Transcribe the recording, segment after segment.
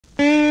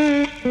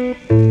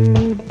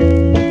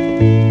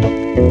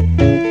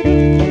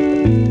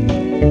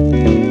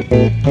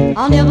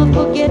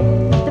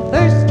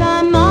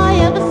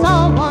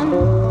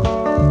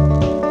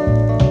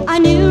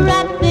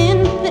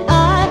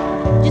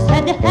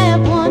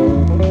have one.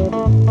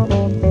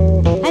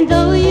 And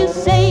though you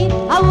say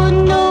I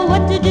wouldn't know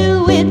what to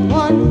do with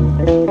one,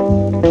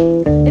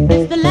 if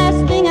it's the last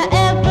thing I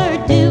ever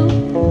do,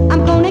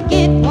 I'm gonna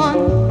get one.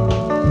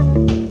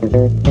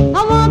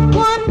 I want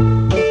one,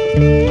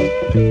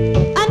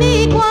 I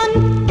need one,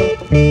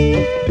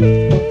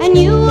 and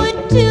you would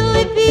too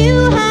if you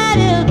had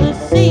ever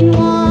seen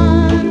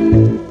one.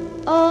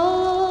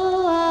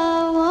 Oh,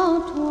 I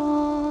want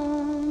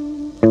one.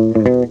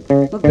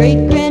 My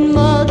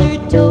great-grandmother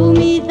told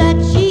me that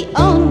she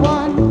owned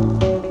one,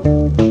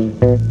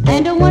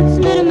 and I once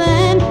met a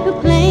man who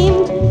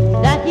claimed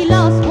that he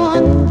lost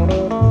one.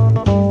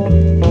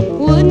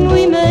 Wouldn't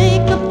we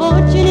make a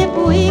fortune if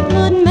we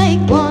could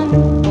make one?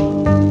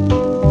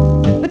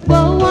 But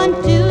woe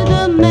unto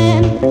the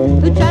man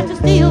who tried to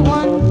steal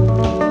one.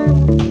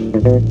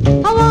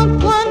 I want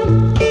one,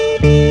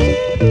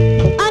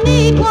 I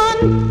need one,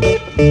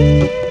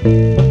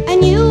 and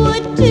you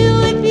would too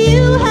if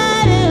you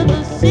had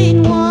ever seen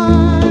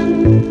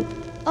one.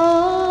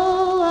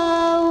 Oh,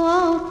 I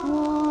want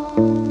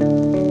one.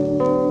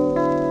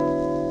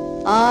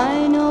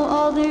 I know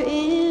all there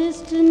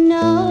is to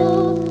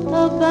know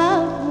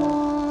about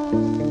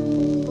one,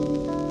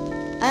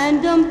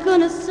 and I'm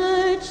gonna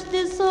search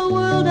this whole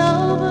world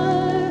over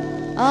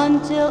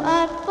until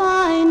I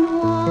find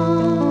one.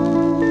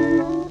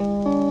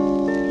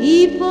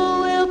 People